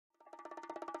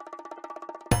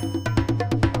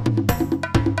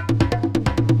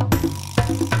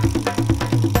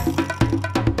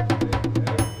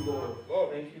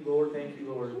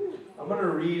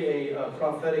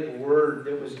Prophetic word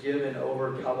that was given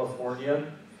over California.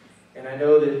 And I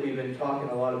know that we've been talking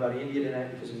a lot about India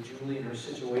tonight because of Julie and her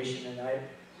situation, and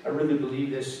I really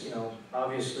believe this. You know,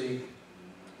 obviously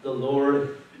the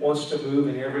Lord wants to move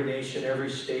in every nation, every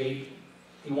state.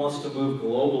 He wants to move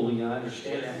globally, I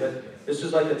understand that, but this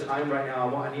is like the time right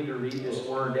now. I need to read this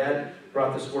word. Dad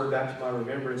brought this word back to my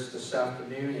remembrance this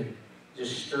afternoon, and it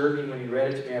just stirred me when he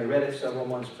read it to me. I read it several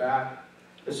months back.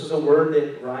 This is a word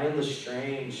that Ryan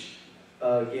Lestrange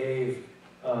gave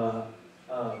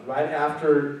right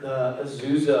after the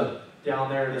Azusa down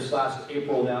there this last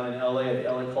April down in LA at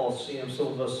the LA Coliseum. Some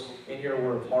of us in here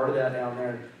were a part of that down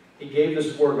there. He gave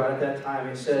this word right at that time.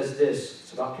 It says this.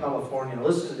 It's about California. Now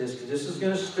listen to this, because this is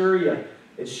going to stir you.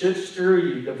 It should stir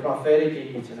you, the prophetic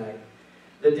in you tonight.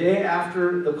 The day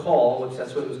after the call, which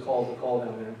that's what it was called, the call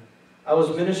down there, I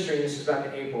was ministering, this is back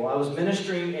in April, I was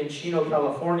ministering in Chino,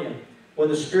 California, when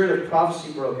the spirit of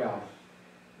prophecy broke out.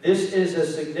 This is a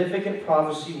significant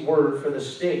prophecy word for the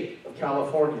state of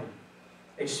California,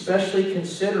 especially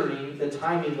considering the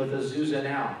timing with Azusa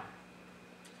now.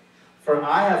 For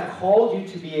I have called you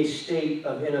to be a state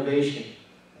of innovation.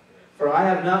 For I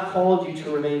have not called you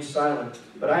to remain silent,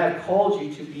 but I have called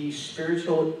you to be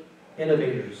spiritual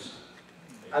innovators.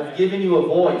 I've given you a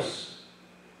voice,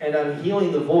 and I'm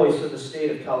healing the voice of the state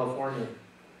of California.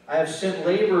 I have sent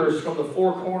laborers from the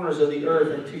four corners of the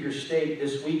earth into your state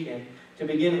this weekend to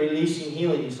begin releasing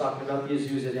healing. He's talking about the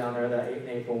Azusa down there, that 8th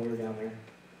April when we were down there.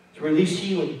 To release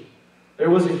healing. There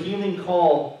was a healing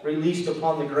call released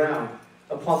upon the ground,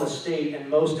 upon the state, and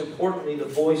most importantly, the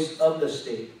voice of the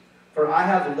state. For I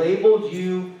have labeled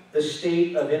you the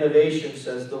state of innovation,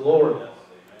 says the Lord.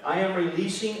 I am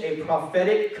releasing a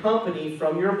prophetic company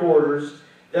from your borders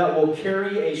that will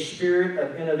carry a spirit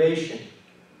of innovation.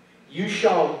 You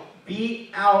shall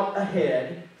be out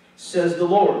ahead, says the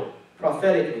Lord,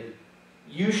 prophetically.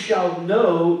 You shall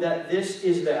know that this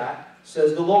is that,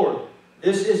 says the Lord.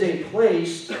 This is a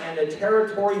place and a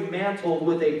territory mantled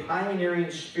with a pioneering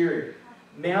spirit,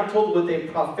 mantled with a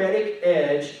prophetic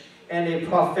edge and a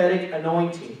prophetic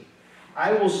anointing.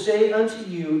 I will say unto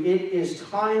you, it is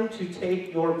time to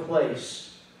take your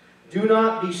place. Do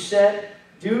not be set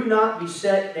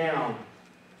down.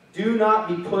 Do not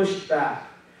be pushed back.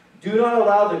 Do not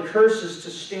allow the curses to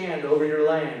stand over your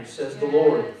land, says the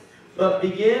Lord. But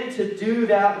begin to do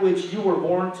that which you were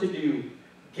born to do.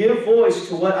 Give voice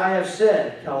to what I have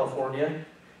said, California.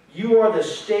 You are the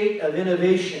state of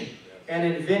innovation and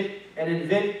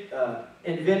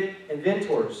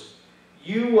inventors.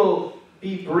 You will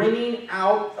be bringing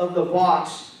out of the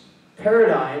box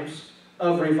paradigms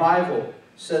of revival,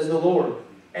 says the Lord.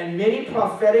 And many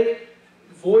prophetic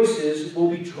voices will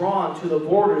be drawn to the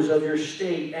borders of your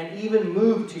state and even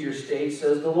move to your state,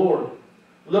 says the Lord.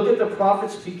 Look at the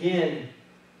prophets begin.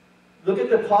 Look at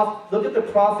the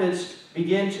prophets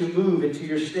begin to move into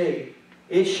your state.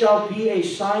 It shall be a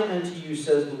sign unto you,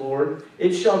 says the Lord.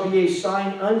 It shall be a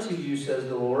sign unto you, says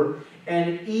the Lord.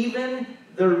 And even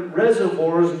the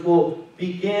reservoirs will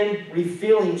begin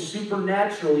refilling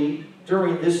supernaturally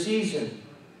during this season.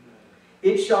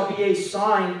 It shall be a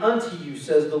sign unto you,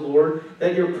 says the Lord,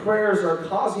 that your prayers are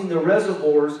causing the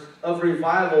reservoirs of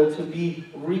revival to be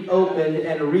reopened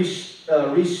and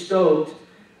restoked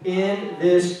in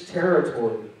this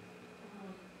territory.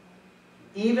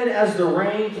 Even as the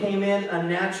rain came in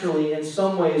unnaturally in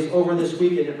some ways over this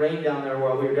weekend, it rained down there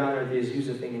while we were down there at the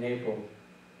Azusa thing in April.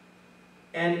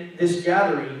 And this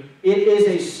gathering, it is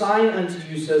a sign unto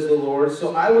you, says the Lord.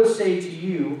 So I would say to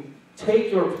you,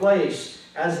 take your place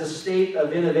as the state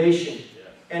of innovation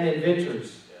and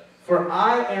inventors. For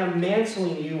I am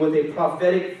mantling you with a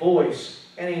prophetic voice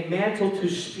and a mantle to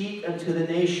speak unto the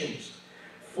nations.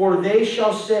 For they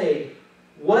shall say,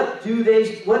 what do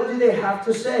they have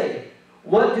to say?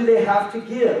 What do they have to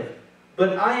give?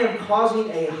 But I am causing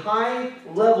a high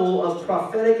level of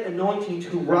prophetic anointing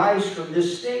to rise from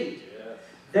this state.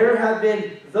 There have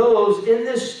been those in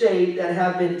this state that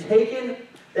have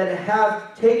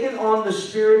taken on the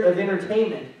spirit of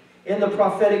entertainment in the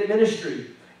prophetic ministry,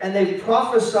 and they've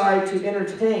prophesied to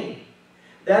entertain.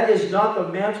 That is not the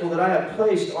mantle that I have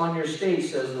placed on your state,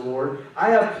 says the Lord.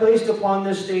 I have placed upon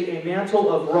this state a mantle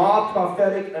of raw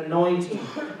prophetic anointing,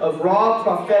 of raw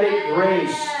prophetic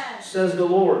grace, says the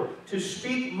Lord, to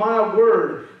speak my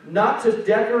word, not to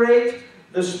decorate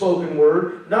the spoken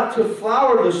word, not to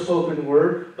flower the spoken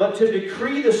word, but to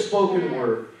decree the spoken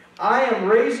word. I am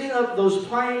raising up those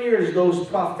pioneers, those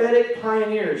prophetic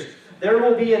pioneers, there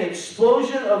will be an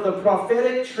explosion of the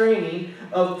prophetic training,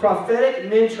 of prophetic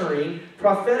mentoring,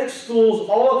 prophetic schools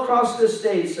all across the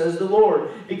state, says the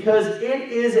Lord, because it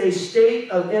is a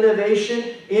state of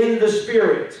innovation in the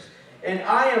Spirit. And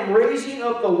I am raising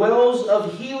up the wells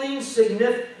of healing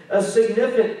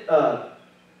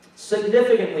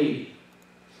significantly.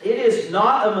 It is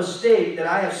not a mistake that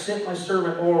I have sent my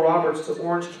servant Oral Roberts to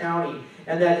Orange County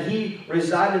and that he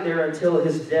resided there until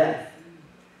his death.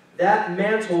 That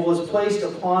mantle was placed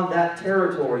upon that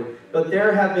territory, but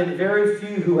there have been very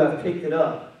few who have picked it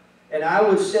up. And I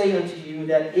would say unto you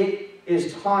that it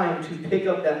is time to pick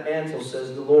up that mantle,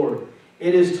 says the Lord.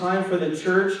 It is time for the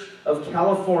Church of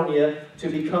California to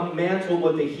become mantled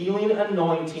with the healing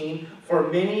anointing,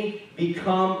 for many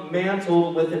become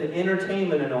mantled with an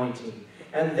entertainment anointing.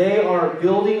 And they are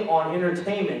building on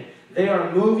entertainment. They are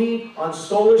moving on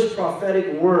soulish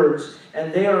prophetic words,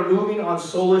 and they are moving on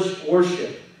soulish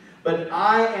worship. But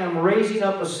I am raising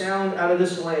up a sound out of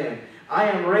this land. I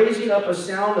am raising up a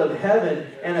sound of heaven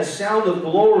and a sound of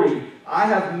glory. I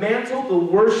have mantled the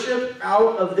worship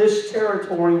out of this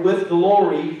territory with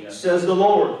glory, says the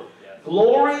Lord.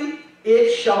 Glory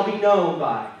it shall be known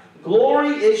by.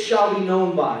 Glory it shall be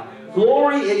known by.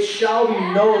 Glory it shall be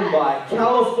known by.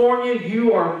 California,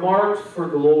 you are marked for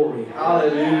glory.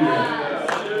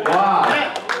 Hallelujah.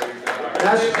 Wow.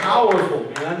 That's powerful,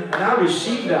 man. And I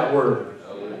received that word.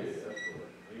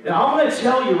 Now, I'm going to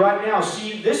tell you right now,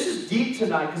 see, this is deep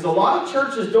tonight, because a lot of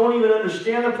churches don't even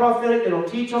understand the prophetic. They don't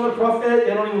teach on the prophetic.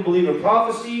 They don't even believe in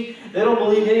prophecy. They don't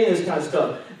believe any of this kind of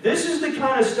stuff. This is the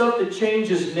kind of stuff that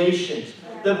changes nations.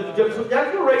 The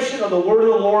declaration of the word of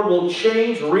the Lord will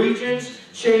change regions,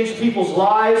 change people's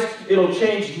lives. It'll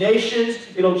change nations.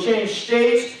 It'll change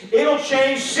states. It'll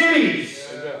change cities.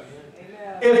 Amen.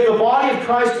 If the body of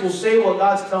Christ will say what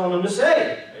God's telling them to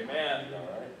say. Amen.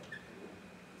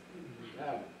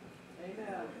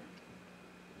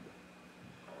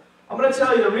 I'm going to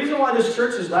tell you, the reason why this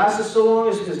church has lasted so long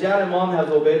is because Dad and Mom have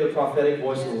obeyed the prophetic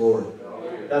voice of the Lord.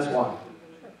 That's why.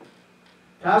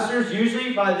 Pastors,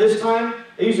 usually by this time,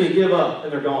 they usually give up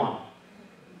and they're gone.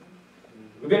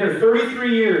 We've been here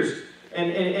 33 years,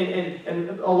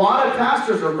 and a lot of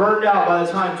pastors are burned out by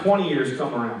the time 20 years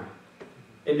come around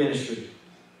in ministry.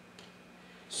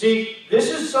 See,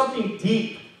 this is something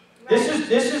deep. It's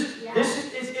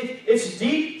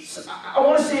deep. I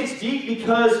want to say it's deep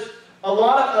because a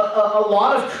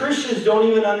lot of Christians don't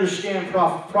even understand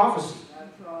prophecy.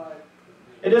 That's right.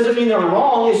 It doesn't mean they're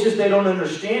wrong, it's just they don't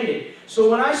understand it. So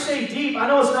when I say deep, I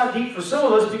know it's not deep for some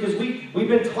of us because we've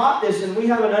been taught this and we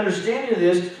have an understanding of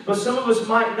this, but some of us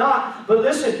might not. But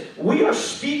listen, we are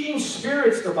speaking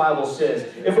spirits, the Bible says.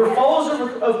 If we're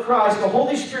followers of Christ, the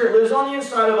Holy Spirit lives on the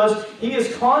inside of us. He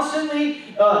is constantly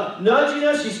nudging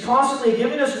us. He's constantly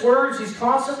giving us words. He's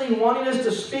constantly wanting us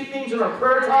to speak things in our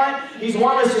prayer time. He's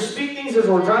wanting us to speak things as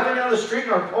we're driving down the street in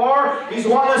our car. He's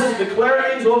wanting us to declare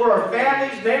things over our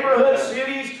families, neighborhoods,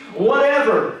 cities,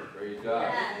 whatever.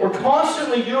 We're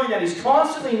constantly doing that. He's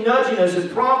constantly nudging us and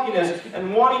prompting us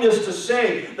and wanting us to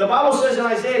say. The Bible says in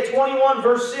Isaiah 21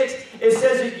 verse 6, it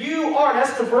says that you are,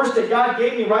 that's the verse that God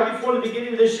gave me right before the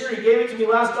beginning of this year. He gave it to me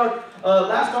last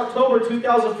October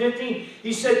 2015.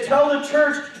 He said, tell the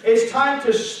church it's time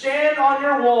to stand on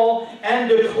your wall and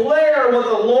declare what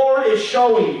the Lord is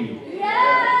showing you.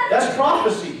 Yes. That's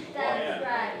prophecy. That's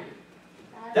right.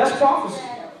 That's prophecy.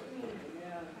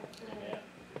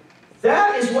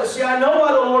 That is what, see, I know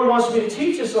why the Lord wants me to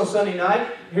teach us on Sunday night,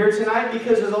 here tonight,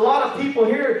 because there's a lot of people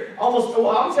here, almost, well,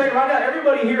 I'll tell you right now,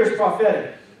 everybody here is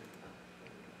prophetic.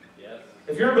 Yes.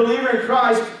 If you're a believer in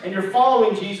Christ, and you're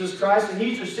following Jesus Christ, and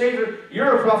He's your Savior,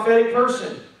 you're a prophetic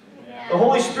person. Yeah. The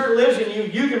Holy Spirit lives in you,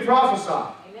 you can prophesy.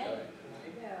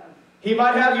 He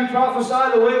might have you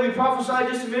prophesy the way we prophesied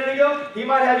just a minute ago. He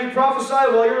might have you prophesy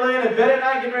while you're laying in bed at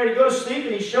night getting ready to go to sleep,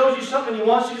 and He shows you something. He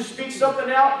wants you to speak something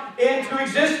out into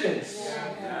existence.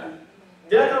 Yeah.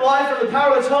 Death and life are the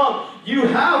power of the tongue. You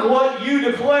have what you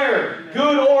declare,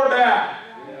 good or bad.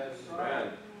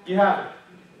 You have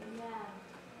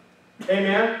it.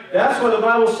 Amen. That's what the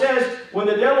Bible says. When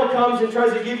the devil comes and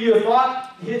tries to give you a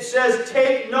thought, it says,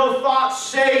 take no thought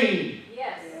saying.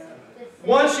 Yes.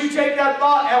 Once you take that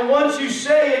thought and once you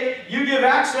say it, you give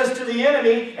access to the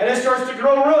enemy and it starts to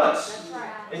grow roots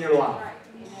in your life.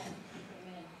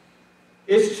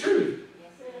 It's true.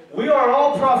 We are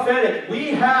all prophetic. We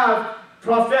have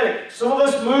prophetic. Some of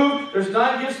us move. There's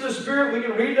 9 gifts of the Spirit. We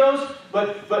can read those.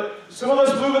 But some of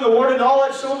us move in the word of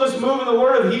knowledge. Some of us move in the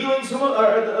word of healing. Some of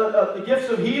the gifts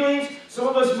of healings. Some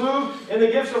of us move in the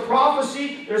gifts of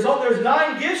prophecy. There's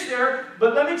 9 gifts there.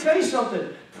 But let me tell you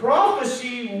something.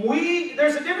 Prophecy,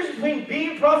 there's a difference between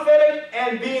being prophetic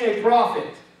and being a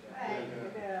prophet.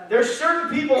 There's certain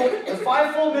people, the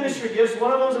fivefold ministry gifts,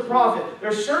 one of them is a prophet.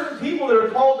 There's certain people that are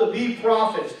called to be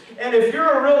prophets. And if you're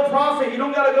a real prophet, you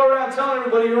don't got to go around telling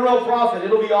everybody you're a real prophet.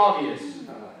 It'll be obvious.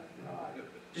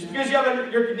 Just because you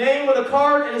have your name with a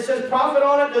card and it says prophet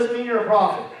on it doesn't mean you're a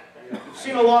prophet. I've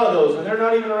seen a lot of those, and they're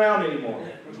not even around anymore.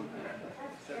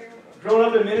 Growing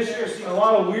up in ministry, I've seen a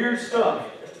lot of weird stuff.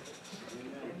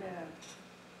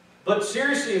 But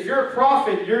seriously, if you're a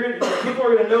prophet, people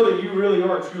are going to know that you really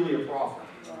are truly a prophet.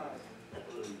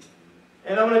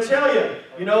 And I'm going to tell you,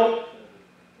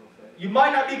 you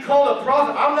might not be called a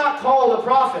prophet. I'm not called a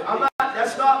prophet.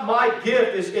 That's not my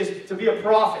gift, is to be a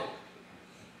prophet.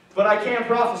 But I can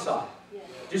prophesy.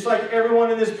 Just like everyone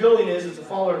in this building is a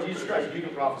follower of Jesus Christ. You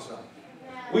can prophesy.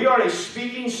 We are a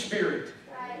speaking spirit.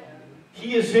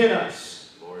 He is in us.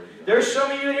 There's some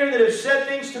of you in here that have said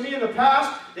things to me in the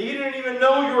past that you didn't even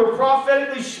know you were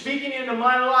prophetically speaking into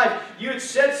my life. You had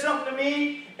said something to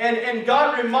me, and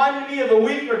God reminded me of a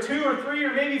week or 2 or 3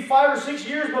 or maybe 5 or 6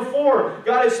 years before.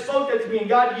 God had spoke that to me, and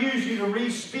God used you to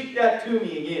re-speak that to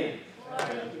me again.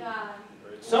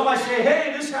 Some I say,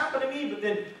 hey, this happened to me, but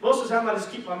then most of the time I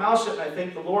just keep my mouth shut and I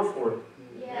thank the Lord for it.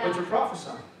 Yeah. But you're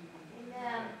prophesying.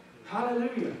 Amen.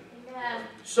 Hallelujah. Amen.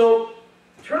 So,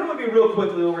 turn with me real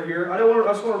quickly over here. I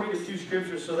just want to read a few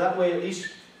scriptures so that way at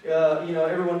least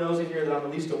everyone knows in here that I'm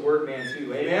at least a word man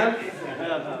too. Amen?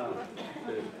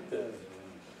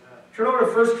 Turn over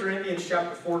to 1 Corinthians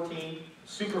chapter 14.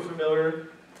 Super familiar.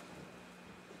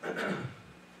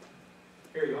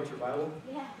 Here, you want your Bible?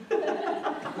 Yeah.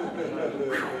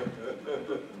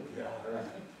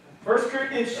 1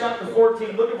 Corinthians chapter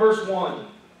 14, look at verse 1.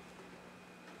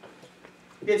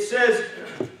 It says,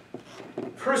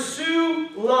 pursue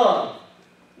love.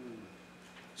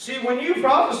 See, when you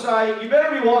prophesy, you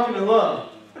better be walking in love.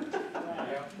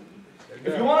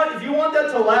 If you want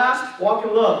that to last, walk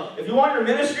in love. If you want your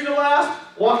ministry to last,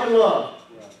 walk in love.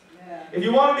 If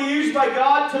you want to be used by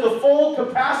God to the full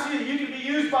capacity that you can be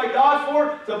used by God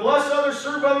for, to bless others,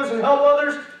 serve others, and help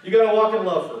others, you got to walk in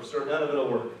love first, or none of it will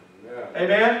work. Yeah.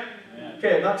 Amen? Yeah.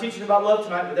 Okay, I'm not teaching about love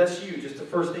tonight, but that's you. Just the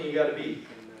first thing you got to be.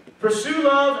 Pursue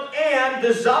love and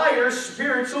desire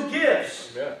spiritual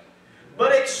gifts, yeah,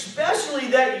 but especially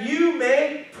that you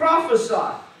may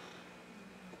prophesy.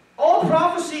 All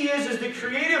prophecy is the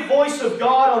creative voice of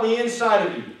God on the inside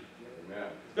of you.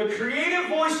 The creative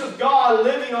voice of God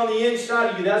living on the inside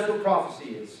of you. That's what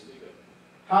prophecy is.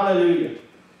 Hallelujah.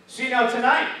 See, now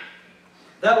tonight,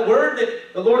 that word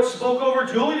that the Lord spoke over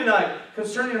Julie tonight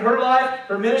concerning her life,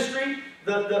 her ministry,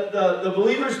 the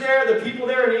believers there, the people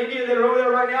there in India that are over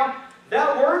there right now,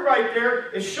 that word right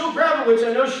there, if she'll grab it, which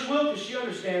I know she will because she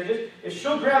understands it, if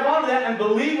she'll grab onto that and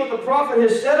believe what the prophet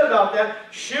has said about that,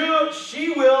 she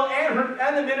will,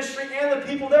 and the ministry and the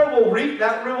people there will reap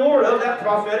that reward of that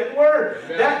prophetic word.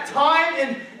 Amen. That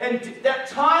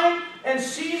time and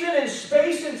season and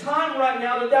space and time right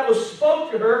now that was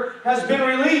spoke to her has been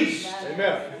released.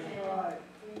 Amen.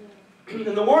 And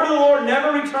the word of the Lord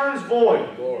never returns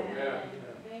void. Lord. Yeah.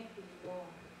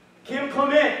 Kim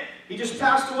Clement, he just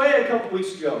passed away a couple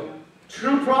weeks ago.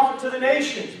 True prophet to the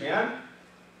nations, man.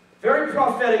 Very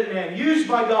prophetic man, used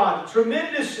by God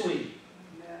tremendously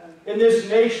in this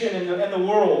nation and the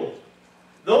world.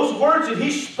 Those words that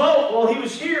he spoke while he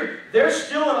was here, they're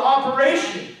still in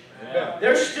operation. Yeah.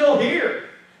 They're still here.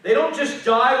 They don't just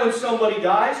die when somebody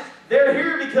dies. They're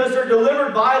here because they're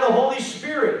delivered by the Holy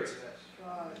Spirit.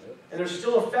 And they're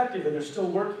still effective and they're still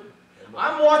working.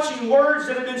 I'm watching words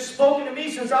that have been spoken to me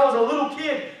since I was a little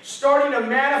kid starting to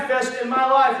manifest in my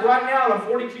life. Right now, I'm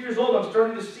 42 years old. I'm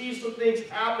starting to see some things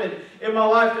happen in my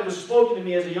life that was spoken to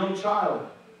me as a young child.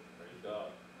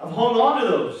 I've hung on to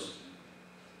those.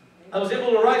 I was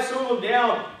able to write some of them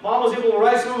down. Mom was able to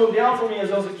write some of them down for me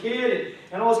as I was a kid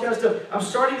and all this kind of stuff. I'm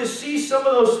starting to see some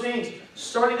of those things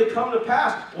starting to come to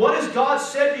pass. What has God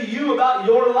said to you about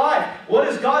your life? What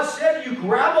has God said to you?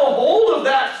 Grab a hold of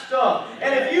that stuff.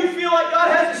 And if you feel like God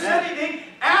hasn't said anything,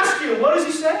 ask Him, what is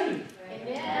He saying?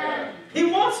 Amen. He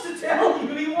wants to tell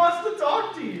you. He wants to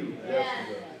talk to you.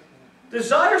 Yes.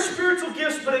 Desire spiritual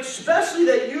gifts, but especially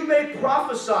that you may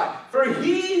prophesy. For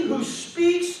he who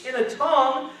speaks in a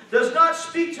tongue does not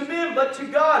speak to men, but to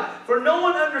God. For no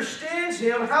one understands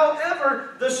him.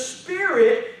 However, the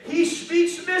Spirit, He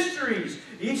speaks mysteries.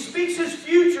 He speaks His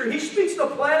future. He speaks the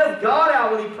plan of God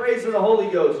out when He prays in the Holy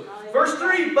Ghost. Verse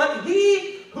 3, but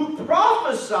he who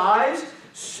prophesies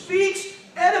speaks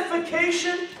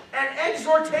edification and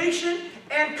exhortation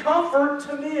and comfort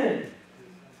to men.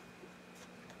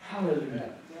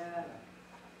 Hallelujah. Yeah.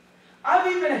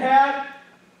 I've even had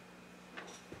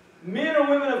men or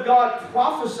women of God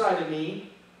prophesy to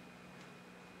me,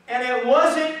 and it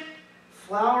wasn't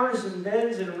flowers and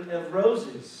beds of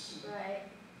roses. Right.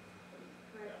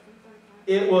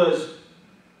 It was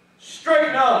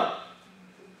straighten up.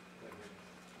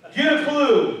 Get a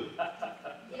clue.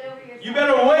 Get over yourself. You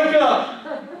better wake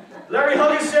up. Larry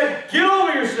Huggins said, get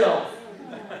over yourself.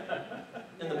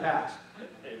 In the past.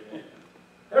 Amen.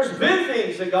 There's been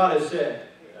things that God has said,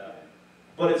 Yeah.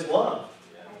 but it's love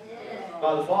It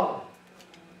by the Father.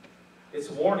 It's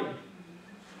warning.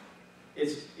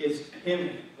 It's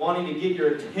Him wanting to get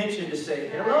your attention to say,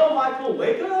 hello, Michael,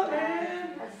 wake up, man.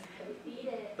 is. Beat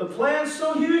it. The plan's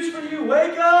so huge for you.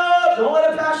 Wake up. Don't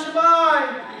let it pass you by.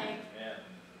 Right. Amen.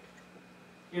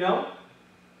 You know?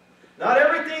 Not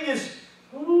everything is,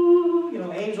 ooh, you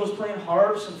know, angels playing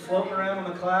harps and floating around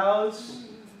on the clouds.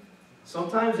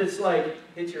 Sometimes it's like,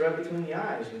 hits you right between the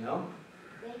eyes, you know?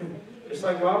 Just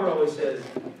like Robert always says,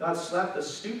 God slapped the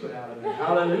stupid out of me.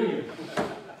 Hallelujah.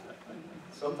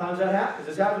 Sometimes that happens.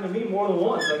 It's happened to me more than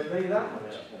once, I can tell you that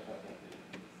much.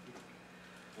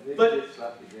 But get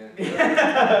slapped again. you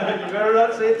better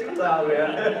not say it too loud,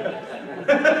 man.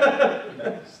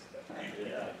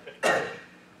 Yeah.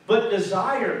 But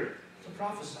desire to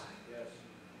prophesy.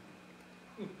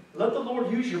 Let the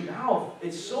Lord use your mouth.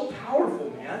 It's so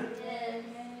powerful, man. It is.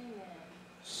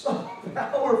 So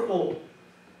powerful.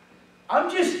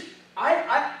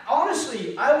 I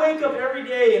honestly, I wake up every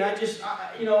day and I'm just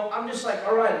like,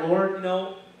 all right, Lord, you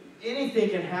know, anything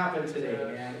can happen today,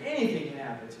 man. Anything can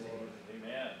happen today.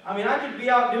 Amen. I mean, I could be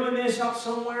out doing this out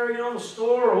somewhere, you know, in the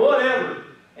store or whatever,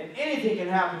 and anything can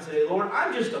happen today, Lord.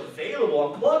 I'm just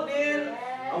available. I'm plugged in.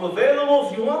 I'm available.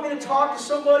 If you want me to talk to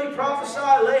somebody,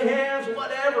 prophesy, lay hands,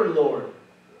 whatever, Lord.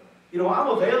 You know, I'm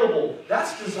available.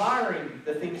 That's desiring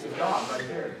the things of God right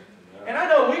there. And I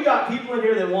know we got people in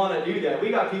here that want to do that.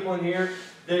 We got people in here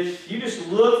that you just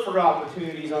look for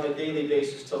opportunities on a daily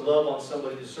basis to love on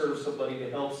somebody, to serve somebody, to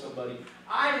help somebody.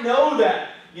 I know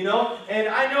that, you know, and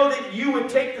I know that you would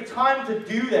take the time to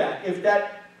do that if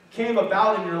that came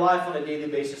about in your life on a daily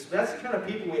basis. That's the kind of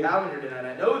people we have in here tonight.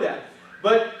 I know that.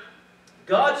 But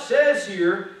God says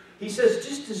here, He says,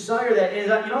 just desire that. And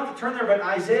you don't have to turn there, but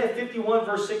Isaiah 51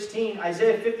 verse 16,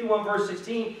 Isaiah 51 verse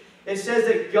 16, it says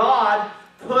that God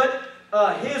put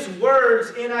His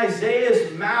words in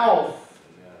Isaiah's mouth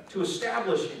to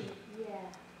establish him. Yeah.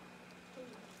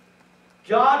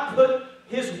 God put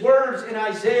His words in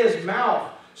Isaiah's mouth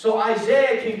so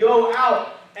Isaiah can go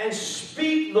out and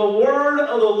speak the word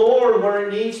of the Lord where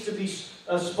it needs to be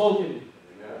spoken.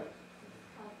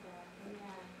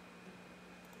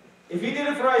 If He did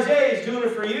it for Isaiah, He's doing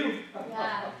it for you.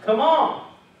 Yeah. Come on.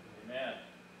 Amen.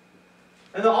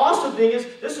 And the awesome thing is,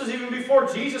 this was even before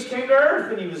Jesus came to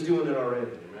earth and He was doing it already.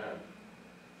 Amen.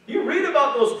 You read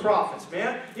about those prophets,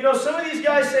 man. You know, some of these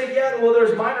guys say, yeah, well,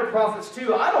 there's minor prophets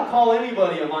too. I don't call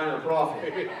anybody a minor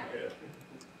prophet.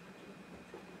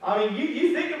 I mean,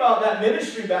 you think about that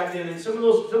ministry back then, and some of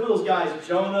those guys,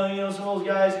 Jonah, you know, some of those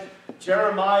guys,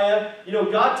 Jeremiah, you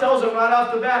know, God tells them right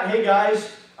off the bat, hey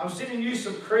guys, I'm sending you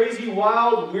some crazy,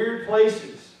 wild, weird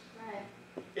places. Right.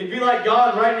 It'd be like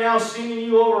God right now sending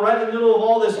you over right in the middle of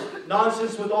all this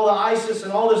nonsense with all the ISIS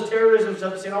and all this terrorism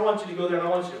stuff, saying, I want you to go there and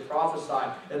I want you to prophesy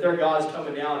that their God's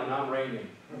coming down and I'm reigning.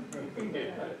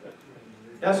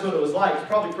 That's what it was like. It's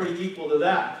probably pretty equal to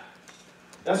that.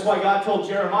 That's why God told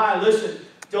Jeremiah, listen,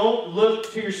 don't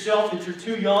look to yourself that you're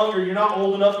too young or you're not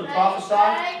old enough to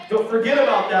prophesy. Don't forget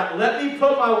about that. Let me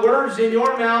put my words in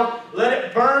your mouth. Let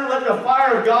it burn. Let the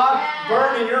fire of God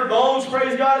burn in your bones.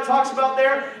 Praise God. It talks about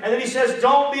there. And then He says,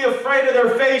 don't be afraid of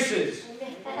their faces.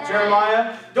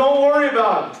 Jeremiah, don't worry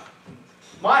about them.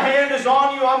 My hand is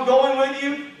on you. I'm going with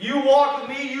you. You walk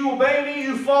with me. You obey me.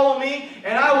 You follow me.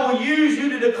 And I will use you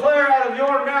to declare out of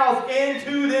your mouth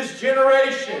into this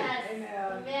generation. Yes.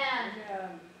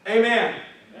 Amen. Amen.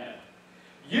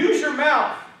 Use your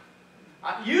mouth.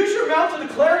 Use your mouth to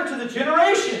declare it to the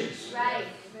generations. Right.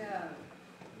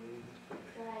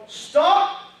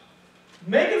 Stop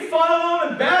making fun of them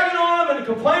and bagging on them and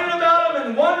complaining about them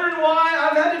and wondering why.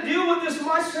 I've had to deal with this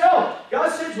myself.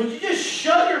 God says, would you just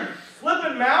shut your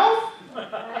flipping mouth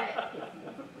Right.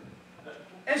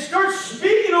 and start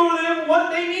speaking over them what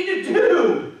they need to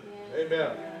do.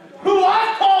 Amen. Who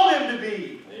I've called them to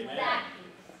be. Exactly.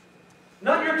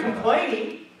 Not your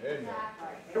complaining. Amen. Exactly.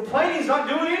 Complaining's not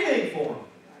doing anything for them.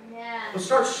 Yeah. But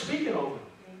start speaking over them.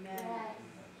 Yes.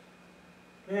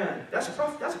 Man, that's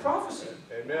prophecy.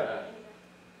 Amen.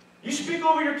 You speak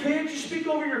over your kids, you speak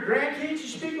over your grandkids, you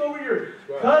speak over your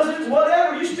cousins,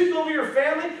 whatever. You speak over your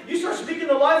family. You start speaking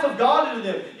the life of God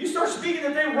into them. You start speaking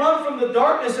that they run from the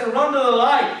darkness and run to the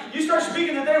light. You start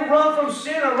speaking that they run from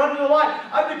sin and run to the light.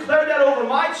 I've declared that over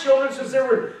my children since they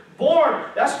were Born.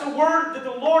 That's the word that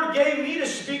the Lord gave me to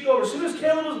speak over. As soon as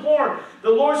Caleb was born, the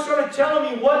Lord started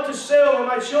telling me what to say over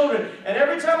my children. And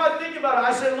every time I think about it,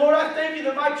 I say, Lord, I thank you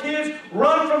that my kids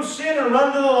run from sin and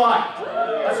run to the light.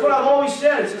 That's what I've always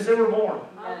said since they were born.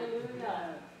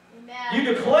 Hallelujah. You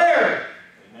declare.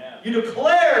 You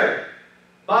declare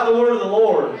by the word of the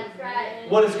Lord That's right.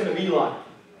 what it's going to be like.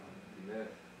 That's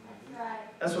right.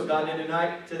 That's what God did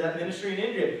tonight to that ministry in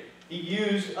India. He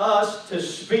used us to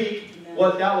speak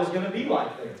what that was going to be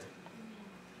like there.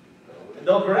 And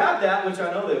they'll grab that, which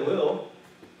I know they will.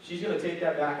 She's going to take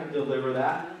that back and deliver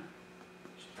that.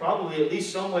 Probably at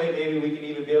least some way, maybe we can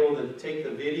even be able to take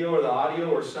the video or the audio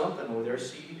or something, or their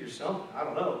CD or something. I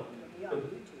don't know.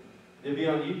 They'll be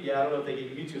on YouTube. Yeah, I don't know if they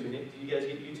get YouTube in it. Do you guys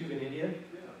get YouTube in India?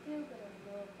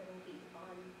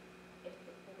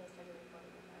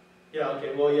 Yeah,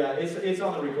 okay, well, yeah, it's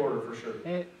on the recorder for sure.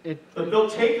 But they'll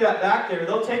take that back there,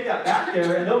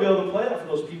 and they'll be able to play that for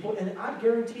those people, and I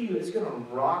guarantee you it's going to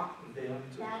rock them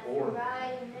to the core. That's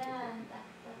right, amen.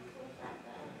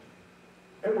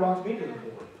 It rocked me to the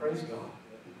core, praise God.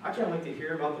 I can't wait to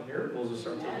hear about the miracles that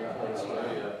start taking place.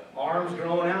 Arms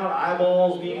growing out,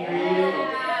 eyeballs being created,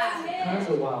 all kinds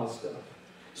of wild stuff.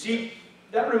 See,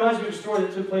 that reminds me of a story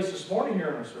that took place this morning here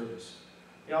in our service.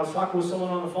 You know, I was talking with someone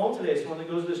on the phone today, someone that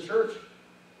goes to this church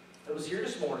that was here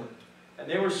this morning. And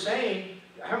they were saying,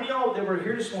 how many of y'all that were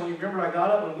here this morning, remember I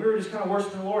got up and we were just kind of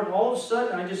worshiping the Lord, and all of a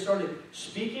sudden I just started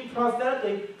speaking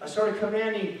prophetically. I started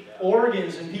commanding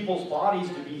organs in people's bodies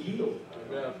to be healed.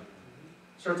 Yeah.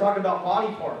 Started talking about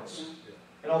body parts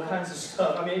and all kinds of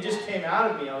stuff. I mean, it just came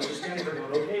out of me. I was just standing there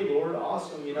going, okay, Lord,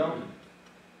 awesome, you know.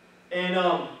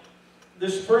 And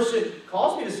this person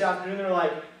calls me this afternoon. They're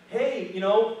like, hey, you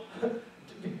know,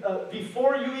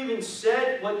 before you even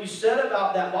said what you said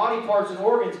about that body parts and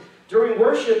organs, during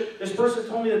worship, this person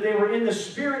told me that they were in the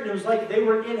Spirit, and it was like they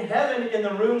were in heaven in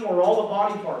the room where all the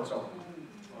body parts are.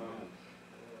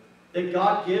 That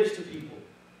God gives to people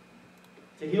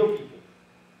to heal people.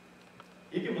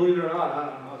 You can believe it or not, I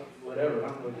don't know, whatever, I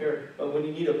don't really care. But when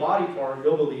you need a body part,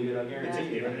 you'll believe it, I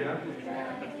guarantee you. Amen.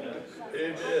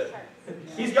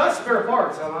 He's got spare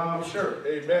parts, I'm sure.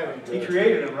 Amen. He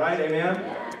created them, right? Amen?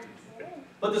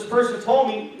 But this person told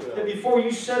me that before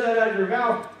you said that out of your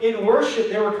mouth, in worship,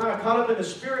 they were kind of caught up in the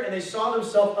Spirit, and they saw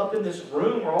themselves up in this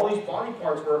room where all these body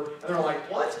parts were, and they're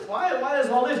like, what? Why is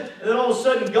all this? And then all of a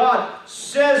sudden, God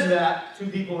says that to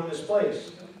people in this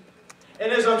place.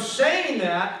 And as I'm saying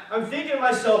that, I'm thinking to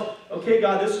myself, okay,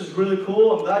 God, this is really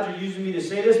cool. I'm glad you're using me to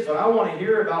say this, but I want to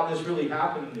hear about this really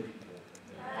happening to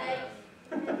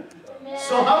people.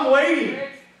 So I'm waiting.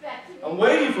 I'm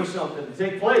waiting for something to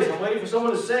take place. I'm waiting for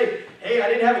someone to say, hey, I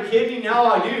didn't have a kidney, now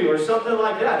I do, or something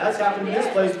like that. That's happened in this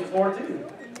place before, too.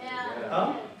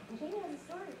 Huh?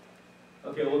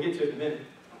 Okay, we'll get to it in a minute.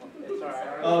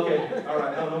 Oh, okay, all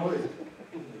right, no worries.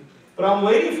 But I'm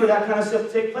waiting for that kind of stuff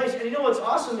to take place. And you know what's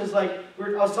awesome is like, I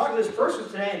was talking to this person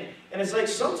today, and it's like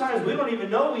sometimes we don't even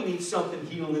know we need something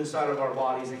healed inside of our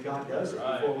bodies, and God does it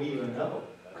before we even know.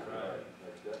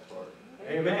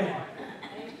 Amen.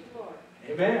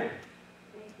 Amen.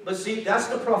 But see, that's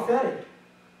the prophetic.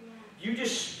 You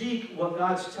just speak what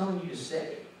God's telling you to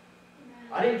say.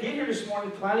 I didn't get here this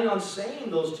morning planning on saying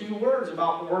those two words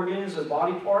about organs and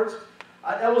body parts.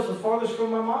 That was the farthest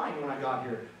from my mind when I got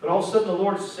here. But all of a sudden the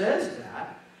Lord says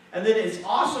that. And then it's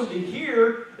awesome to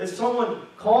hear that someone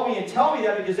call me and tell me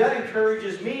that, because that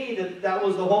encourages me that that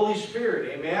was the Holy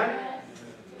Spirit. Amen?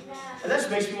 And that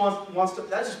just makes me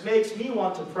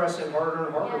want to press in harder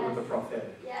and harder with the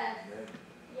prophetic. Yes.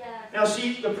 Now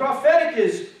see, the prophetic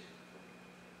is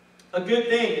a good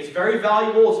thing. It's very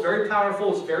valuable. It's very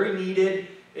powerful. It's very needed.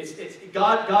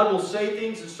 God will say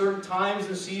things at certain times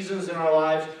and seasons in our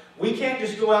lives. We can't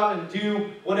just go out and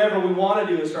do whatever we want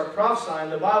to do and start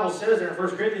prophesying. The Bible says there in 1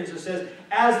 Corinthians, it says,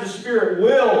 as the Spirit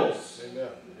wills, Amen.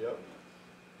 Yep.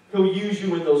 He'll use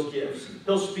you in those gifts.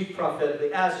 He'll speak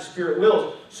prophetically as the Spirit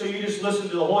wills. So you just listen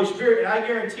to the Holy Spirit. And I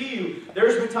guarantee you,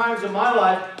 there's been times in my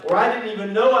life where I didn't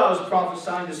even know I was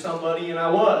prophesying to somebody, and I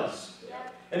was.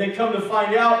 And then come to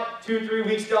find out 2 or 3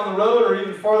 weeks down the road, or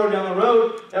even farther down the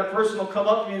road, that person will come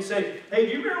up to me and say, hey,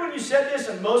 do you remember when you said this?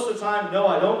 And most of the time, no,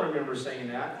 I don't remember saying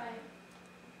that.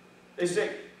 They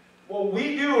say, well,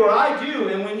 we do, or I do,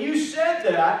 and when you said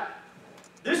that,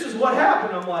 this is what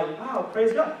happened. I'm like, wow,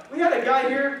 praise God. We had a guy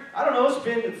here, I don't know, it's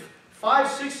been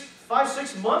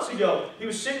 5-6 months ago. He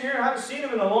was sitting here, I haven't seen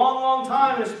him in a long, long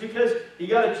time, and it's because he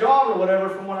got a job or whatever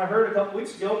from what I heard a couple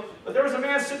weeks ago. But there was a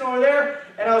man sitting over there,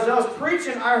 and as I was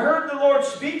preaching, I heard the Lord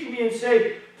speak to me and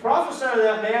say, prophesy to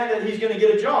that man that he's going to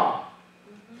get a job.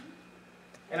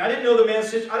 And I didn't know the man's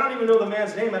situation. I don't even know the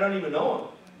man's name. I don't even know him,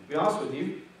 to be honest with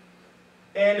you.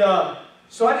 And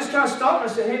so I just kind of stopped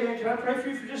and I said, hey man, can I pray for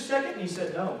you for just a second? And he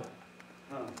said, no.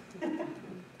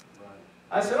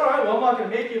 I said, all right, well, I'm not going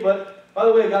to make you, but by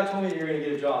the way, God told me that you're going to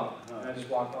get a job. And I just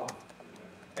walked off.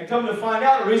 And come to find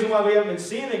out, the reason why we haven't been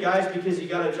seeing the guy is because he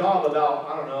got a job about,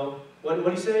 I don't know, what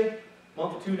did he say? A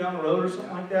month or two down the road or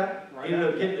something like that? He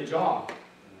ended up getting the job.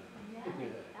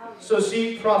 So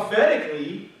see,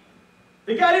 prophetically,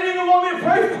 the guy didn't even want me to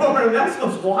pray for him. That's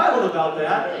what's wild about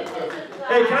that.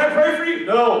 Hey, can I pray for you?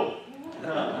 No.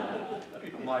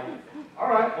 I'm like, all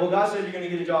right, well, God said you're going to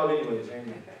get a job anyways.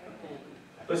 Amen.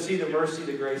 But see the mercy,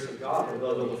 the grace of God, the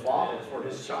love of the Father for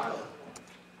His child.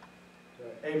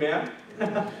 Amen?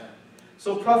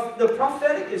 So the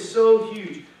prophetic is so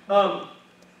huge.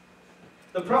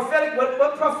 The prophetic,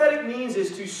 what prophetic means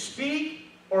is to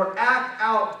speak or act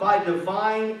out by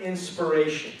divine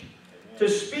inspiration. To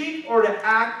speak or to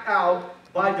act out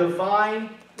by divine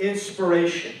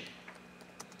inspiration.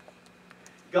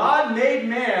 God made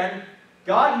man,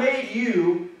 God made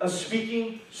you a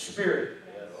speaking spirit.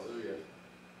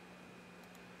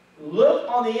 Look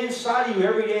on the inside of you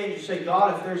every day and you say,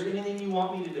 God, if there's anything you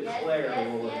want me to declare,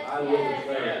 Lord, I will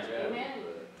declare it.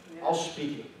 I'll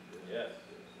speak it. Yes.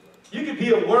 You could be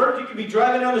at work, you could be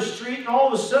driving down the street, and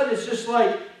all of a sudden it's just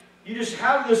like, you just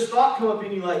have this thought come up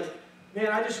in you like, man,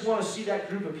 I just want to see that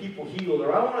group of people healed,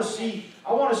 or I want to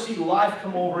see life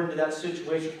come over into that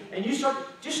situation. And you start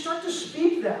to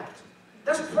speak that.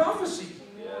 That's prophecy.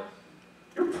 Yes.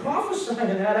 You're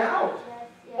prophesying that out.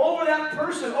 Over that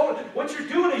person. What you're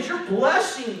doing is you're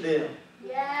blessing them.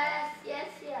 Yes, yes,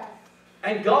 yes.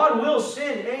 And God will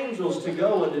send angels to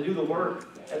go and to do the work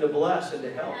and to bless and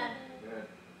to help.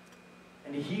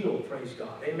 And to heal, praise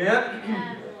God.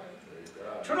 Amen?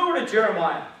 Turn over to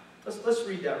Jeremiah. Let's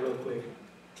read that real quick.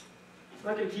 I'm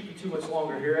not going to keep you too much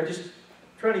longer here. I'm just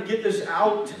trying to get this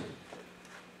out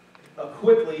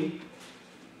quickly.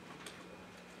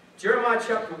 Jeremiah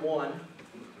chapter 1.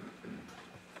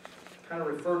 Kind of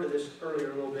referred to this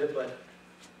earlier a little bit, but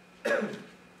I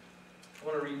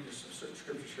want to read just some certain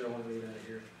scriptures here. I want to read out of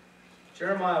here.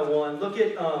 Jeremiah 1. Look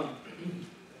at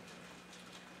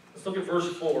let's look at verse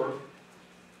 4.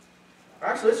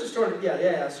 Actually, let's just start at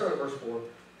let's start at verse 4.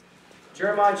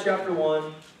 Jeremiah chapter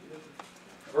 1,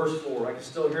 verse 4. I can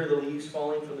still hear the leaves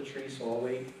falling from the tree, so I'll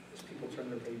wait as people turn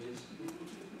their pages.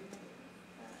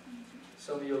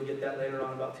 Some of you will get that later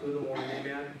on about 2 in the morning.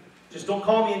 Amen. Just don't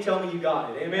call me and tell me you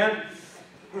got it. Amen?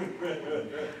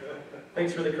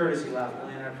 Thanks for the courtesy laugh,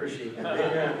 man. I appreciate that.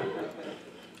 Amen.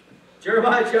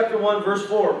 Jeremiah chapter 1, verse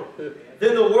 4.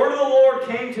 Then the word of the Lord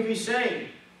came to me, saying,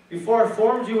 before I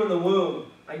formed you in the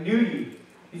womb, I knew you.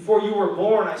 Before you were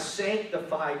born, I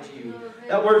sanctified you.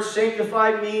 That word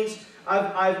sanctified means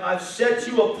I've set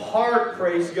you apart,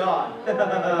 praise God.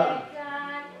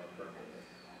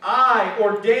 I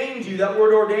ordained you. That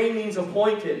word ordained means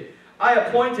appointed. I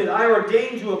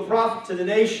ordained you a prophet to the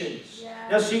nations. Yeah.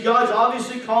 Now see, God's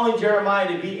obviously calling Jeremiah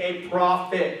to be a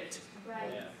prophet.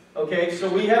 Right. Okay, so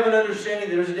we have an understanding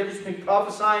that there's a difference between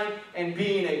prophesying and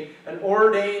being an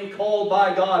ordained, called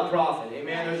by God prophet.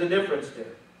 Amen? There's a difference there.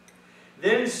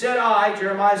 Then said I,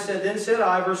 Jeremiah said, then said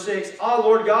I, verse 6, Ah,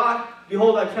 Lord God,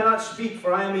 behold, I cannot speak,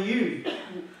 for I am a youth.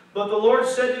 But the Lord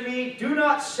said to me, do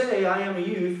not say I am a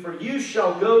youth, for you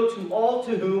shall go to all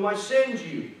to whom I send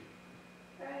you.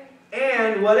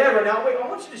 And whatever. Now, wait, I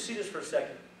want you to see this for a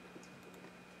second.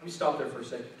 Let me stop there for a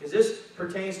second, because this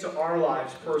pertains to our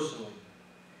lives personally.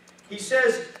 He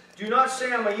says, do not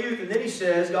say I'm a youth, and then he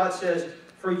says, God says,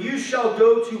 for you shall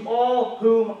go to all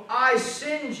whom I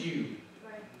send you.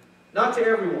 Right. Not to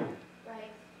everyone. Right.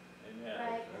 Amen.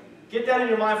 Right. Get that in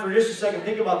your mind for just a second.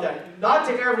 Think about that. Not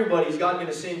to everybody is God going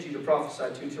to send you to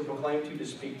prophesy to proclaim to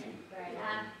speak to. Right.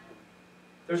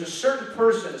 There's a certain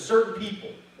person, a certain people.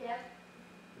 Yep.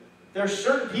 There's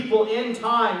certain people in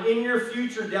time, in your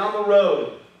future, down the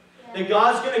road, that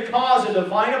God's going to cause a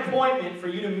divine appointment for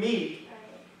you to meet,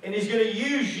 and He's going to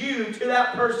use you to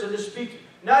that person to speak to.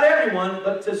 Not everyone,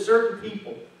 but to certain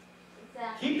people.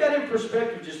 Exactly. Keep that in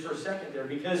perspective just for a second there,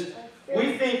 because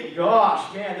we think,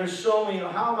 gosh, man, there's so many,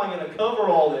 how am I going to cover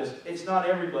all this? It's not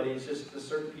everybody, it's just the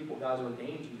certain people God's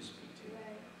ordained you to speak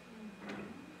to. Right.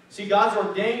 See, God's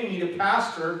ordained me to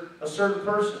pastor a certain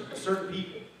person, a certain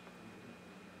people.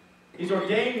 He's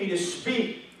ordained me to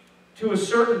speak to a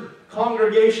certain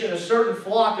congregation, a certain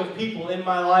flock of people in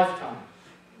my lifetime.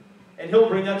 And He'll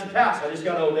bring that to pass. I just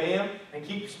got to obey Him and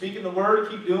keep speaking the Word,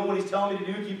 keep doing what He's telling me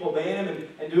to do, keep obeying Him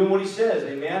and doing what He says.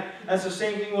 Amen? That's the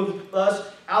same thing with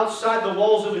us outside the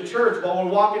walls of the church, while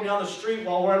we're walking down the street,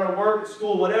 while we're at our work, at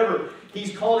school, whatever.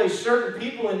 He's called a certain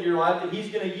people into your life that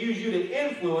He's going to use you to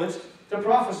influence, to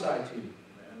prophesy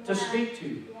to, to speak to.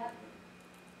 Yep.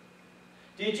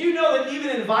 Did you know that even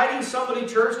inviting somebody to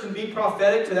church can be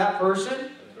prophetic to that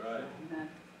person? That's right.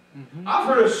 I've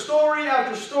heard of story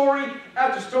after story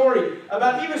after story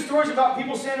about even stories about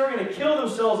people saying they're going to kill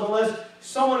themselves unless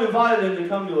someone invited them to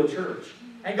come to a church.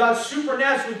 And God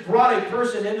supernaturally brought a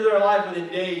person into their life within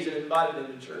days and invited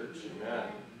them to church. Amen.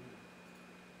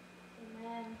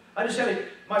 Amen. I just had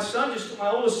my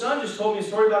oldest son just told me a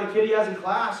story about a kid he has in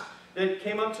class that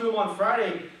came up to him on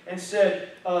Friday and said,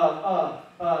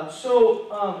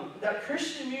 that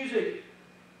Christian music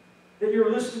that you were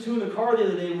listening to in the car the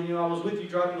other day when I was with you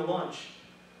driving to lunch.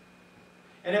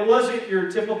 And it wasn't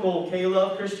your typical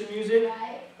K-Love Christian music.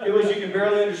 Right. It was you can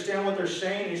barely understand what they're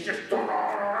saying. It's just, you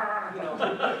know.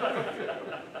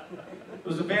 It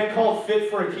was a band called Fit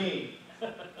for a King.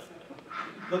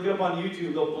 Look it up on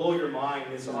YouTube. They'll blow your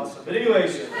mind. It's awesome. But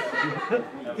anyways,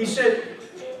 he said,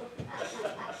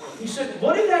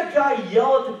 what did that guy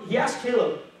yell at he asked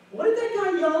Caleb, what did that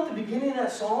guy yell at the beginning of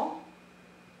that song?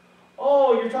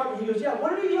 Oh, you're talking, he goes, yeah,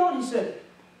 what did he yell? And he said,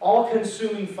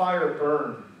 all-consuming fire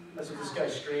burn. That's what this guy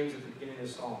screams at the beginning of the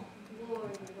song.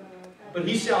 But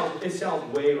it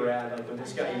sounds way rad, like when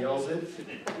this guy yells it.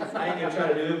 I ain't gonna try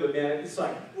to do it, but man, it's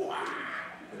like, wow.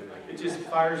 It just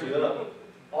fires you up.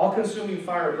 All-consuming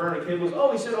fire burn. And kid goes,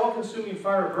 oh, he said all-consuming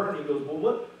fire burn. He goes, well,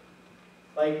 what?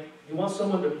 Like, you want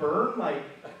someone to burn? Like,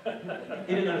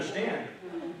 he didn't understand.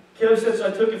 Caleb said, so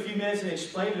I took a few minutes and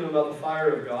explained to him about the fire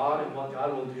of God and what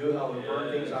God will do, how He'll burn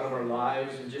things out of our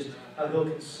lives, and just how He'll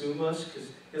consume us,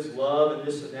 because His love and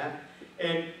this and that.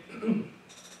 And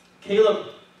Caleb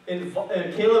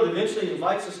eventually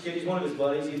invites this kid, he's one of his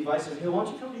buddies, he invites him, hey, why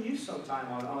don't you come to youth sometime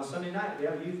on a Sunday night? We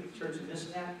have youth at church and this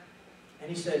and that. And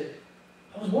he said,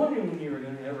 I was wondering when you were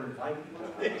going to ever invite me.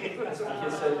 That's what the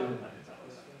kid said to him.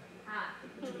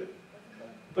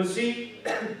 But see,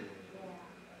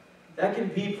 that can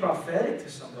be prophetic to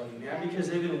somebody, man, because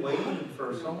they've been waiting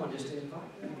for someone just to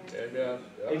invite them. Amen.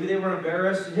 Maybe they were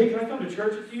embarrassed. Hey, can I come to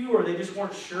church with you? Or they just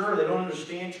weren't sure. They don't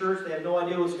understand church. They have no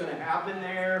idea what's going to happen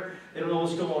there. They don't know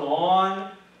what's going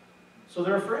on. So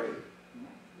they're afraid.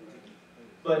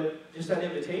 But just that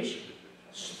invitation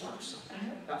sparks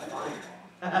something. That fire.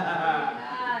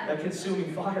 That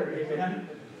consuming fire. Amen.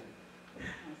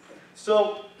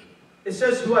 So, it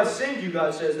says, who I send you,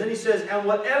 God says. Then He says, and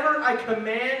whatever I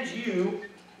command you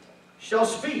shall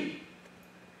speak.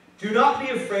 Do not be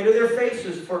afraid of their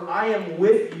faces, for I am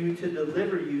with you to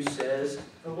deliver you, says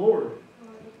the Lord.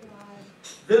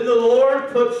 Then the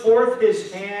Lord put forth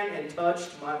His hand and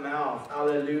touched my mouth.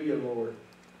 Hallelujah, Lord.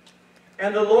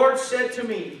 And the Lord said to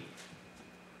me,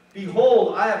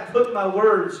 behold, I have put my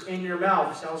words in your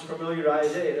mouth. Sounds familiar to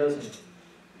Isaiah, doesn't it?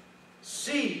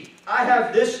 See, I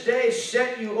have this day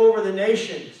set you over the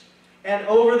nations and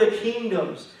over the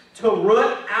kingdoms, to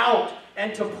root out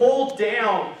and to pull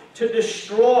down, to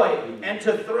destroy and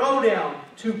to throw down,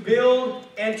 to build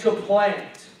and to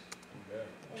plant.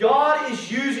 God is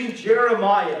using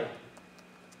Jeremiah.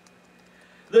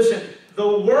 Listen,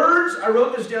 the words, I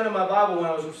wrote this down in my Bible when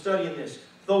I was studying this.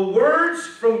 The words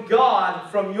from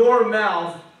God, from your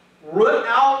mouth, root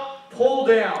out, pull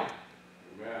down.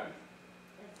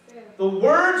 The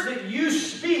words that you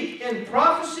speak in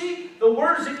prophecy, the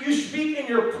words that you speak in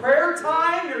your prayer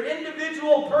time, your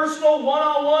individual, personal,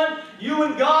 one-on-one, you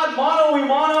and God, mano a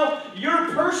mano,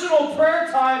 your personal prayer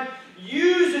time,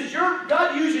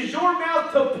 God uses your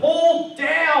mouth to pull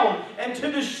down and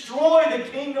to destroy the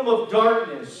kingdom of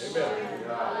darkness.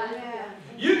 Amen.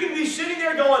 You can be sitting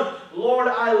there going, Lord,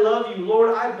 I love you.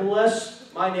 Lord, I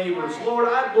bless my neighbors. Lord,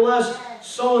 I bless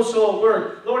so-and-so at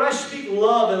work. Lord, I speak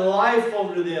love and life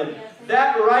over to them.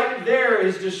 That right there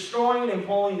is destroying and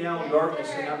pulling down darkness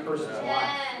in that person's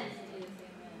life.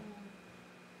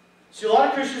 See, a lot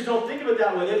of Christians don't think of it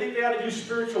that way. They think they ought to do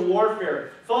spiritual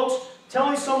warfare. Folks,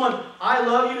 telling someone, I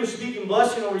love you, and speaking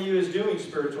blessing over you is doing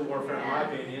spiritual warfare, in my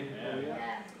opinion.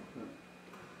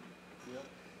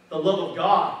 The love of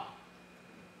God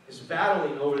is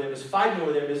battling over them, is fighting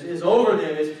over them, is over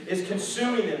them, is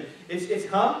consuming them. It's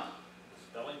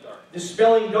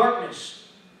dispelling darkness.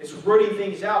 It's rooting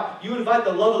things out. You invite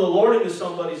the love of the Lord into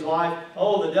somebody's life,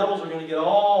 oh, the devils are going to get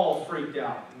all freaked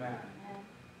out. Man.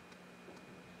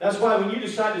 That's why when you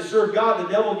decide to serve God, the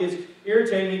devil gets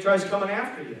irritated and he tries coming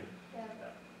after you.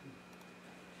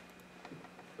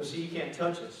 But see, you can't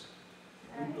touch us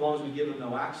as long as we give him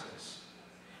no access.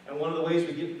 And one of the ways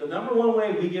the number one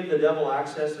way we give the devil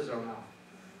access is our mouth.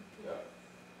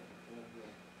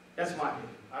 That's my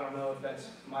opinion. I don't know if that's,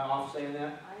 am I off saying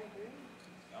that?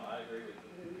 No, I agree with you.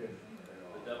 Good.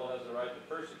 The devil has the right to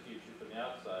persecute you from the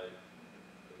outside.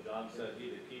 But John said he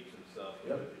that keeps himself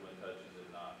from everyone touches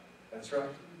it not. That's right.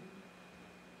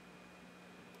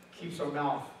 Keeps our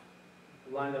mouth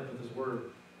line up with His Word.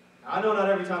 Now, I know not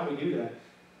every time we do that.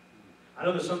 I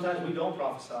know that sometimes we don't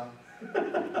prophesy.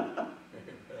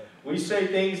 We say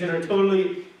things that are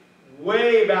totally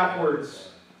way backwards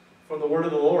from the Word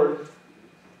of the Lord.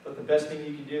 But the best thing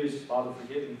you can do is, Father,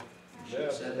 forgive me. You should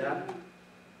have said that.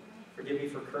 Forgive me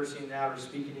for cursing that or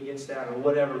speaking against that or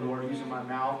whatever, Lord, using my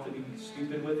mouth to be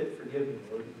stupid with it. Forgive me,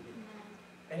 Lord.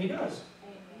 And He does.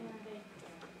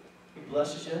 He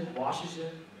blesses you, washes you,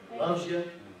 loves you,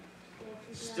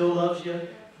 still loves you,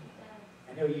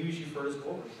 and He'll use you for His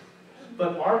glory.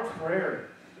 But our prayer,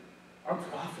 our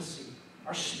prophecy,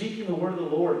 our speaking the word of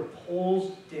the Lord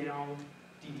pulls down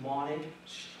demonic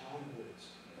strongholds.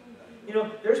 You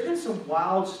know, there's been some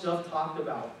wild stuff talked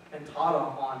about and taught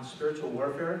on spiritual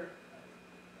warfare.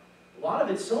 A lot of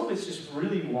it, some of it's just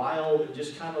really wild and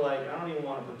just kind of like, I don't even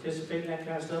want to participate in that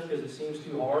kind of stuff because it seems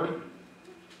too hard.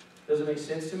 Doesn't make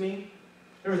sense to me.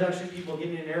 There was actually people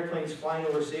getting in airplanes flying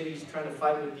over cities trying to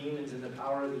fight with demons in the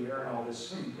power of the air and all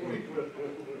this.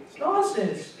 It's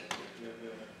nonsense.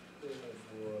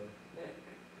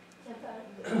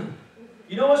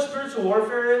 You know what spiritual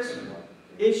warfare is?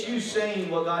 It's you saying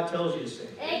what God tells you to say.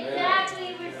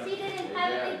 Exactly. We're seated in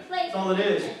heavenly places. That's all it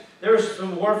is. There was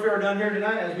some warfare done here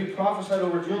tonight as we prophesied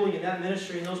over Julie and that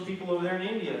ministry and those people over there in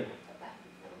India.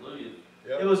 Hallelujah.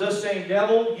 It was us saying,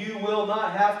 devil, you will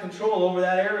not have control over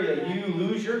that area. You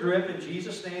lose your grip in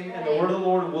Jesus' name, and the word of the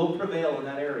Lord will prevail in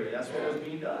that area. That's what was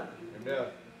being done. Amen.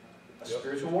 A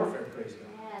spiritual warfare, praise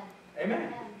God. Amen.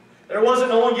 Amen. There wasn't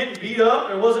no one getting beat up.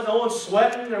 There wasn't no one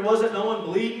sweating. There wasn't no one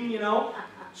bleeding, you know,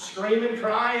 screaming,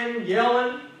 crying,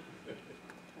 yelling.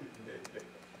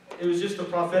 It was just the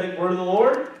prophetic word of the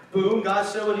Lord. Boom, God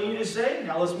said what He needed to say.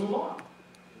 Now let's move on.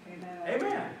 Amen.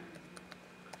 Amen.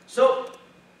 So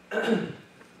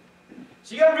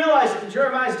you got to realize that in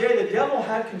Jeremiah's day, the devil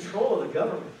had control of the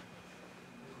government.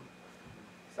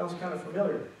 Sounds kind of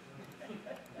familiar.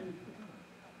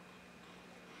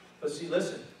 But see,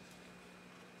 listen.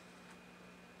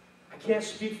 I can't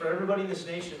speak for everybody in this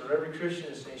nation or every Christian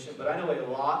in this nation, but I know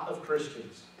a lot of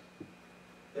Christians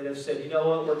that have said, you know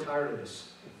what, we're tired of this.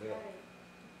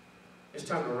 It's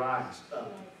time to rise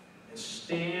up and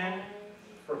stand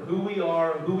for who we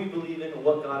are, who we believe in, and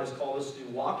what God has called us to do.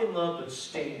 Walk in love, but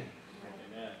stand.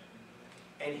 Amen.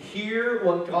 And hear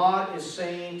what God is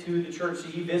saying to the church. See,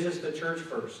 He visits the church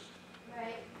first.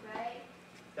 Right.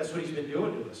 That's what He's been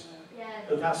doing to us. Yes.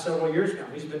 For the past several years now.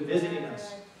 He's been visiting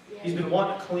us. He's been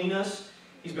wanting to clean us.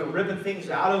 He's been ripping things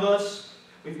out of us.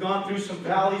 We've gone through some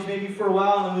valleys maybe for a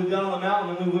while, and then we've gone on the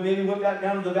mountain, and we maybe went back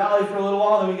down to the valley for a little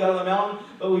while, and then we got on the mountain.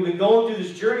 But we've been going through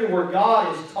this journey where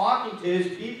God is talking to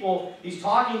His people. He's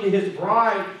talking to His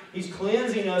bride. He's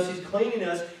cleansing us. He's cleaning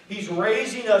us. He's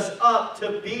raising us up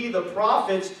to be the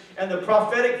prophets and the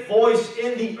prophetic voice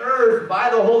in the earth by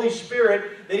the Holy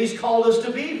Spirit that He's called us to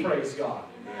be, praise God.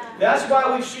 That's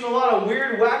why we've seen a lot of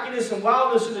weird wackiness and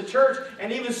wildness in the church,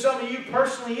 and even some of you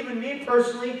personally, even me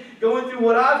personally, going through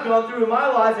what I've gone through in my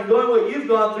life and going what you've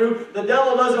gone through. The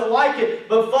devil doesn't like it.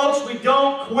 But folks, we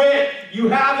don't quit. You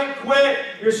haven't quit.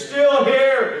 You're still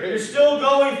here. You're still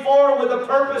going forward with the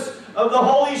purpose of the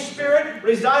Holy Spirit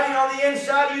residing on the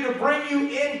inside of you to bring you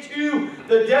into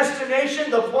the destination,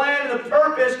 the plan, and the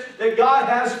purpose that God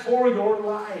has for your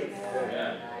life.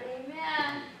 Amen.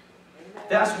 Amen.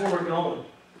 That's where we're going.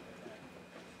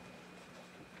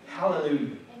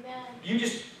 Hallelujah. Amen. You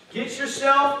just get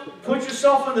yourself, put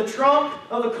yourself in the trunk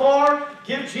of the car,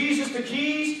 give Jesus the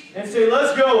keys, and say,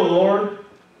 let's go, Lord.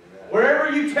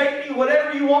 Wherever you take me,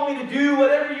 whatever you want me to do,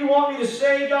 whatever you want me to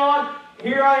say, God,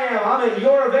 here I am. I'm at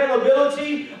your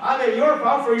availability. I'm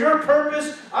for your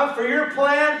purpose. I'm for your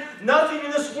plan. Nothing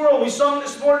in this world. We sung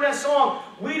this morning that song.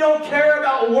 We don't care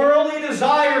about worldly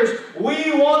desires.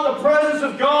 We want the presence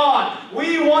of God.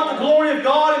 We want the glory of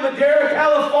God in Madera,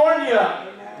 California.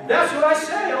 That's what I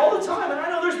say all the time. And I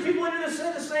know there's people in here that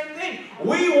say the same thing.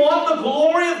 We want the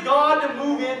glory of God to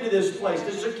move into this place.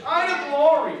 This is a kind of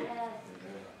glory.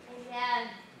 Amen.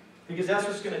 Because that's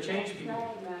what's going to change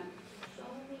people. Amen.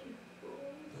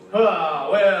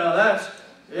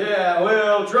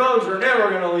 Well, drugs are never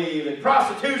going to leave, and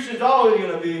prostitution's always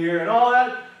going to be here, and all that.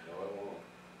 No, it won't.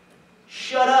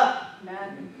 Shut up.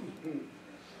 Amen.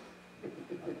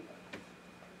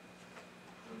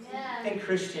 And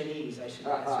Christianese, I should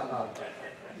add something.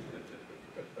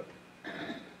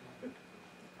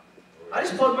 I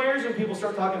just plug my ears when people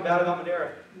start talking bad about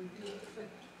Madera.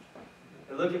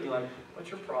 They look at me like, what's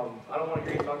your problem? I don't want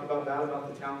to hear you talk about bad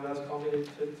about the town God's called me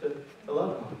to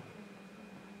love on.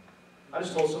 I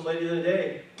just told some lady the other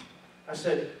day, I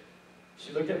said,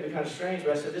 she looked at me kind of strange,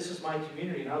 but I said, this is my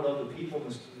community, and I love the people in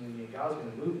this community, and God's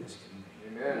going to move in this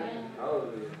community. Amen.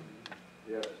 Hallelujah.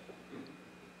 Yeah.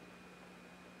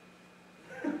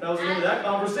 That was the end of that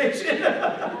conversation.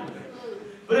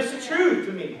 But it's the truth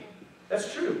to me.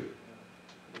 That's true.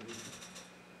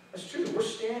 That's true. We're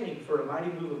standing for a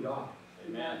mighty move of God.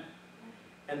 Amen.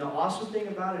 And the awesome thing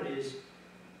about it is,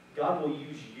 God will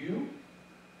use you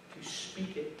to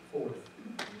speak it forth.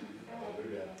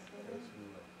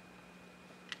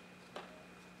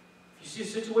 If you see a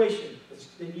situation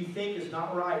that you think is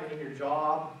not right in your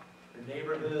job, your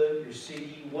neighborhood, your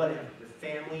city, whatever, your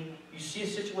family, you see a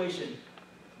situation,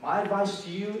 my advice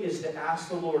to you is to ask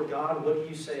the Lord, God, what do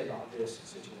you say about this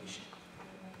situation?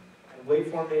 And wait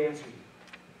for Him to answer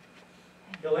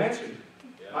you. He'll answer you.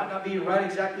 Might not be right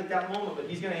exactly at that moment, but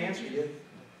He's going to answer you.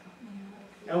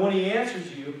 And when He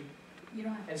answers you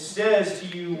and says to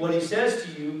you what He says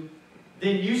to you,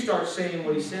 then you start saying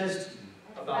what He says to you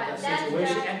about that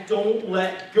situation, and don't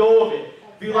let go of it.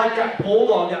 Be like that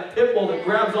bulldog, that pit bull that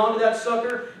grabs onto that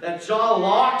sucker, that jaw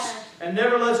locks and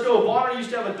never lets go. Bonner used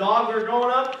to have a dog when we were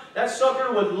growing up. That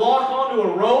sucker would lock onto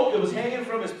a rope that was hanging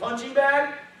from his punching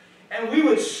bag, and we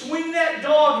would swing that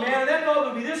dog, man, and that dog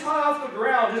would be this high off the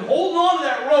ground, just holding on to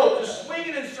that rope, just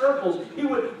swinging in circles. He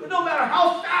would, no matter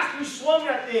how fast we swung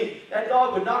that thing, that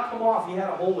dog would not come off. He had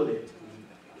a hold of it.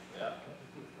 Yeah.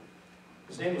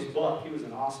 His name was Buck. He was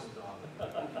an awesome dog.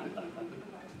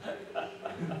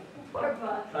 Poor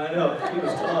Buck. I know. He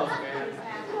was tough, man.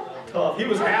 Tough. He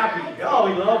was happy. Oh,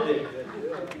 he loved it.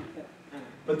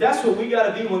 But that's what we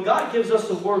got to be. When God gives us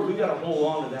the word, we got to hold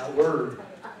on to that word.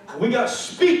 And we got to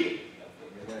speak it.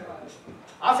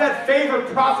 I've had favor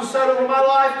prophesied over my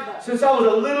life since I was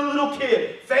a little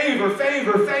kid. Favor,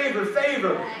 favor, favor,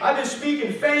 favor. I've been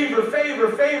speaking favor, favor,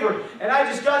 favor. And I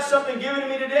just got something given to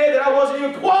me today that I wasn't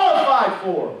even qualified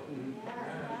for.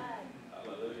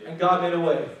 And God made a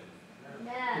way.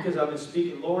 Because I've been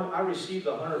speaking, Lord, I received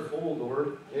the 100-fold,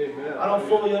 Lord. Amen. I don't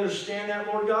fully understand that,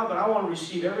 Lord God, but I want to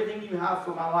receive everything you have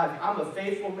for my life. I'm a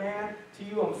faithful man to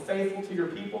you. I'm faithful to your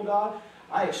people, God.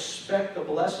 I expect the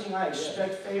blessing. I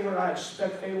expect favor. I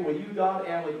expect favor with you, God,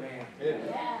 and with man.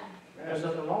 Yeah. There's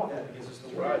nothing wrong with that because it's the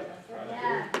That's word. right.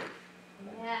 Yeah.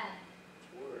 Yeah.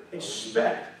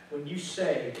 Expect, when you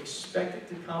say, expect it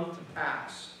to come to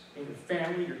pass in your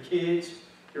family, your kids,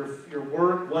 your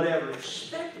work, whatever.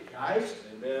 Expect it, guys.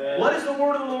 Amen. What is the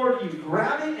word of the Lord to you?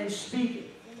 Grab it and speak it.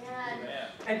 Amen.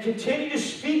 And continue to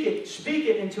speak it. Speak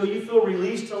it until you feel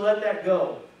released to let that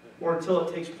go. Or until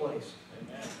it takes place.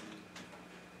 Amen.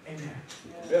 Amen.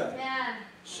 Yeah. Yeah.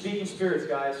 Speaking spirits,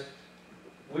 guys.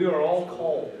 We are all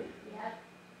called Yep.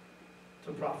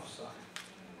 to prophesy.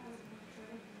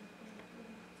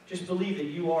 Just believe that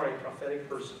you are a prophetic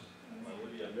person.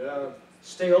 Hallelujah. Yeah.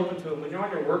 Stay open to it. When you're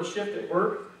on your work shift at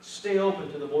work, stay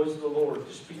open to the voice of the Lord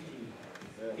to speak to you.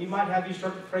 He might have you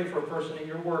start to pray for a person in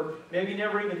your work. Maybe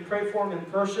never even pray for them in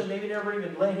person. Maybe never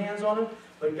even lay hands on them.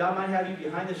 But God might have you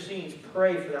behind the scenes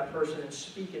pray for that person and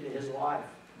speak into his life.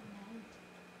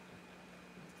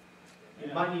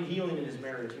 He might need healing in his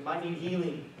marriage. He might need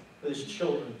healing with his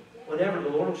children. Whatever, the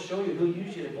Lord will show you. He'll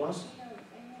use you to bless him.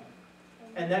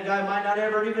 And that guy might not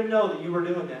ever even know that you were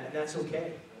doing that, and that's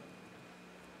okay.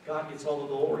 God gets all the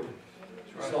glory.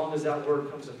 As long as that word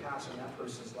comes to pass in that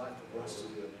person's life to bless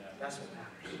them. That's what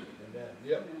matters. Amen.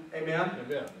 Yep. Amen?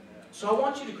 Amen. So I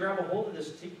want you to grab a hold of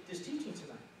this teaching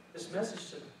tonight, this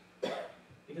message tonight,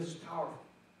 because it's powerful.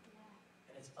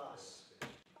 And it's us.